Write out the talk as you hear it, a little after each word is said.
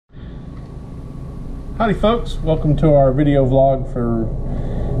Howdy folks, welcome to our video vlog for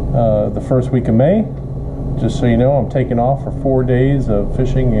the first week of May. Just so you know, I'm taking off for 4 days of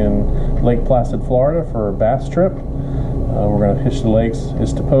fishing in Lake Placid, Florida for a bass trip. We're going to fish the lakes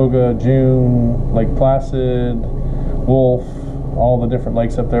Istapoga, June, Lake Placid, Wolf, all the different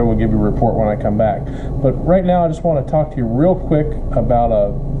lakes up there. We'll give you a report when I come back. But right now I just want to talk to you real quick about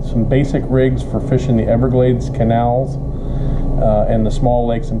some basic rigs for fishing the Everglades canals and the small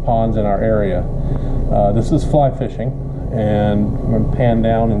lakes and ponds in our area. This is fly fishing, and I'm going to pan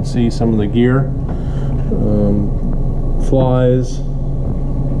down and see some of the gear. Flies,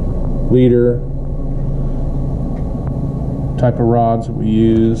 leader, type of rods that we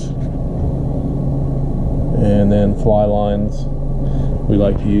use, and then fly lines. We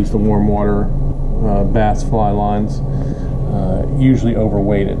like to use the warm water bass fly lines, usually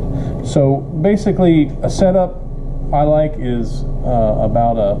overweighted. So basically a setup I like is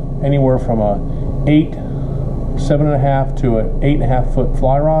about anywhere from a 7.5 to an 8.5 foot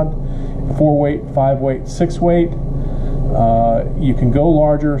fly rod, 4 weight, 5 weight, 6 weight. You can go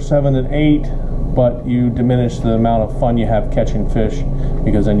larger, 7 and 8, but you diminish the amount of fun you have catching fish,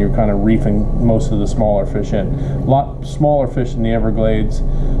 because then you're kind of reefing most of the smaller fish in. A lot smaller fish in the Everglades.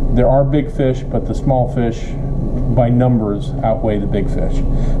 There are big fish, but the small fish by numbers outweigh the big fish.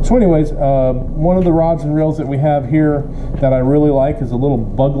 So anyways, one of the rods and reels that we have here that I really like is a little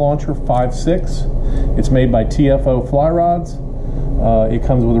bug launcher 5.6. It's made by TFO fly rods. It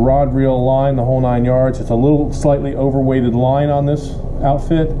comes with a rod, reel, line, the whole 9 yards. It's a little slightly overweighted line on this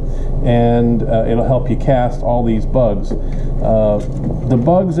outfit, and it'll help you cast all these bugs. The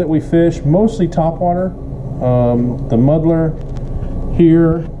bugs that we fish, mostly topwater, the muddler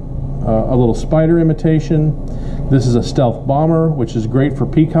here, a little spider imitation. This is a stealth bomber, which is great for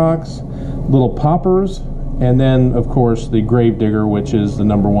peacocks, little poppers, and then of course the grave digger, which is the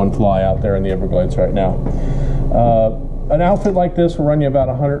 #1 fly out there in the Everglades right now. An outfit like this will run you about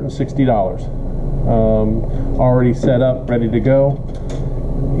 $160. Already set up, ready to go.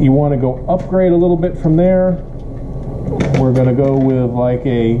 You want to go upgrade a little bit from there. We're going to go with like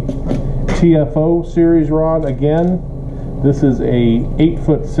a TFO series rod again. This is a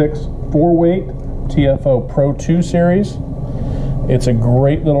 8'6" 4 weight TFO Pro 2 series. It's a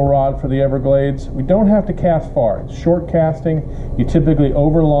great little rod for the Everglades. We don't have to cast far. It's short casting. You typically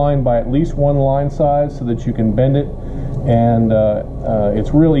overline by at least 1 line size so that you can bend it, and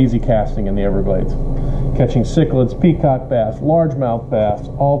it's real easy casting in the Everglades. Catching cichlids, peacock bass, largemouth bass,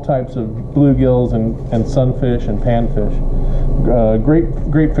 all types of bluegills and sunfish and panfish.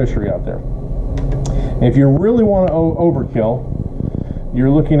 Great fishery out there. And if you really want to overkill, you're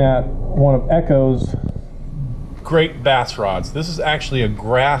looking at one of Echo's great bass rods. This is actually a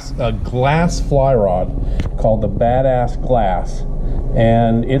glass fly rod called the Badass Glass,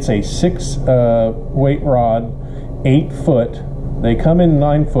 and it's a 6 weight rod, 8 foot. They come in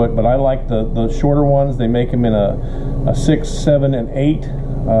 9 foot, but I like the shorter ones. They make them in a 6, 7, and 8.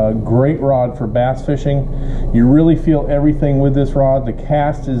 Great rod for bass fishing. You really feel everything with this rod. The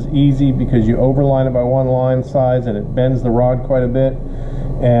cast is easy because you overline it by 1 line size, and it bends the rod quite a bit.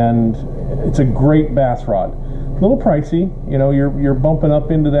 And it's a great bass rod. A little pricey, you know, you're bumping up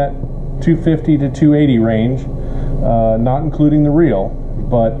into that $250 to $280 range, not including the reel,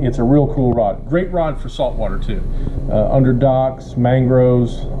 but it's a real cool rod. Great rod for saltwater too. Under docks,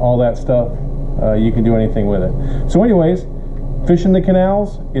 mangroves, all that stuff. You can do anything with it. So anyways, fishing the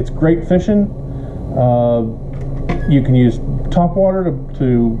canals, it's great fishing. You can use topwater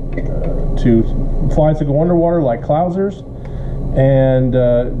to flies that go underwater like clousers, and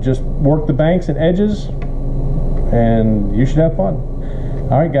just work the banks and edges, and you should have fun.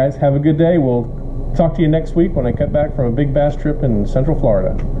 All right guys, have a good day. We'll talk to you next week when I get back from a big bass trip in Central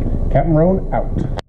Florida. Captian Roan out.